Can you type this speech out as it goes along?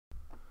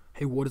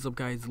Hey, what is up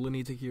guys,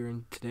 Lineatic here,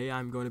 and today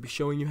I'm going to be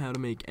showing you how to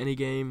make any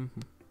game,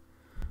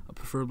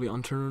 preferably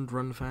Unturned,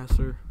 run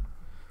faster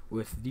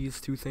with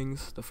these two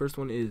things. The first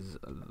one is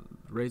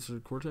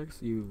Razer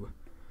Cortex. All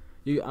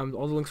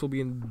the links will be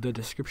in the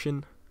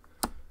description.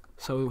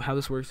 So how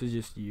this works is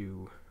just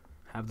you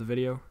have the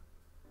video,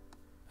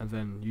 and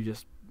then you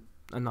just,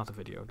 not the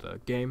video, the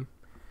game,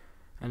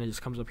 and it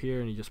just comes up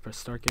here and you just press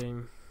start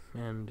game,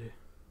 and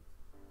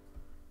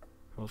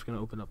well, it's going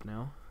to open up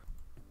now.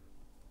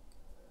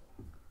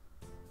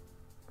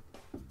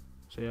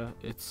 So yeah,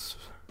 it's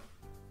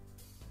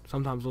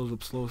sometimes loads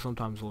up slow,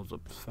 sometimes loads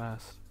up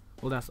fast.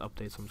 Well, that's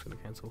updates, so I'm just gonna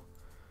cancel.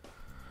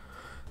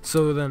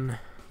 So then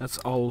that's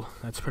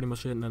pretty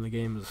much it, and then the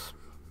game is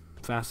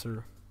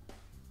faster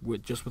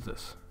with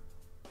this.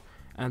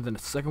 And then the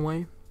second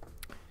way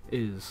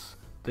is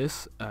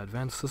this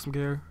advanced system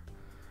care.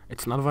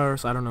 It's not a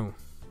virus. I don't know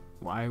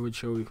why I would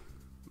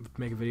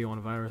make a video on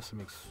a virus. It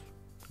makes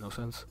no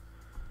sense.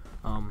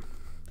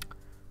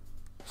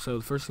 So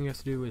the first thing you have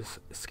to do is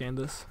scan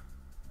this.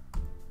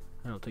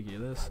 And it'll take you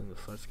to this, and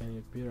it'll start scanning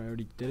your computer. I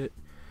already did it.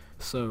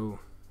 So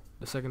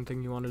the second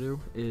thing you want to do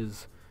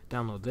is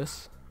download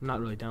this. Not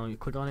really download, you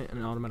click on it and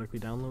it automatically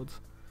downloads.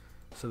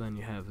 So then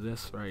you have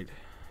this right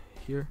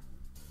here.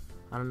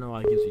 I don't know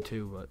why it gives you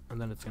two, but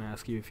and then it's gonna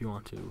ask you if you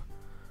want to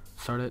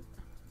start it.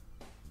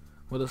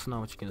 Well, this is not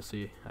what you're gonna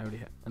see. I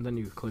already and then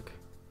you click.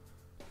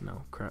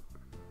 No crap.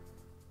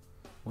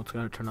 Well, it's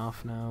gotta turn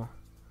off now.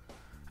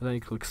 And then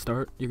you click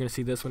start. You're gonna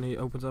see this when it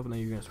opens up, and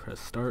then you're gonna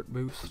press start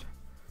boost,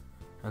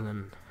 and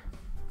then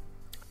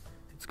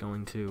it's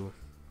going to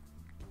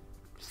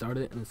start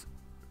it, and its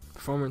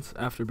performance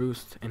after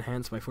boost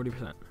enhanced by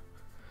 40%.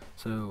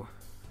 So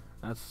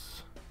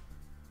that's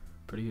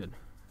pretty good.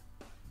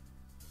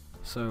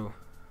 So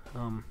I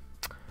don't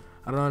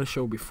know how to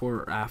show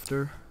before or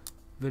after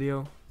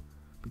video,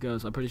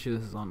 because I'm pretty sure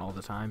this is on all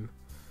the time,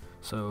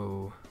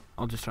 so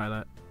I'll just try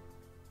that.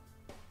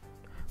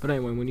 But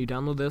anyway, when you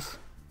download this,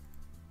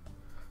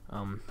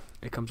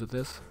 it comes with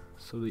this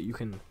so that you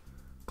can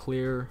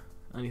clear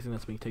anything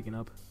that's being taken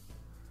up.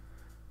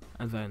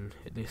 And then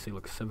they say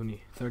look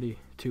 32.7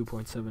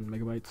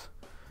 megabytes.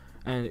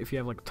 And if you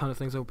have like a ton of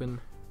things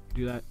open,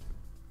 do that,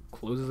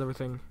 closes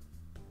everything.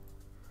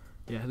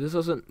 Yeah, this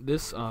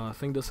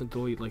thing doesn't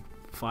delete like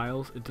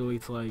files, it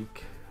deletes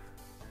like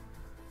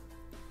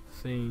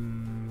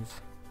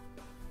things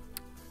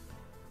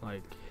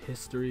like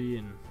history,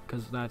 and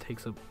because that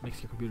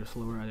makes your computer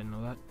slower. I didn't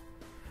know that.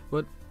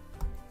 But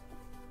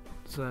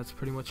so that's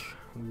pretty much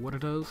what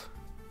it does.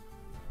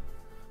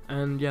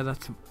 And yeah,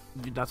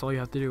 that's all you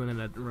have to do, and then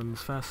it runs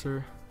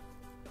faster.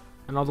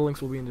 And all the links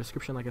will be in the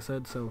description, like I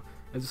said. So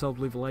if this helps,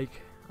 leave a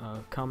like,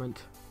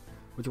 comment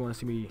what you want to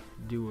see me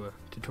do a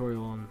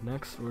tutorial on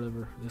next, or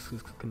whatever this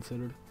is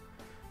considered.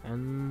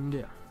 And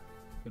yeah,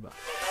 goodbye.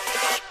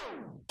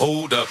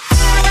 Hold up.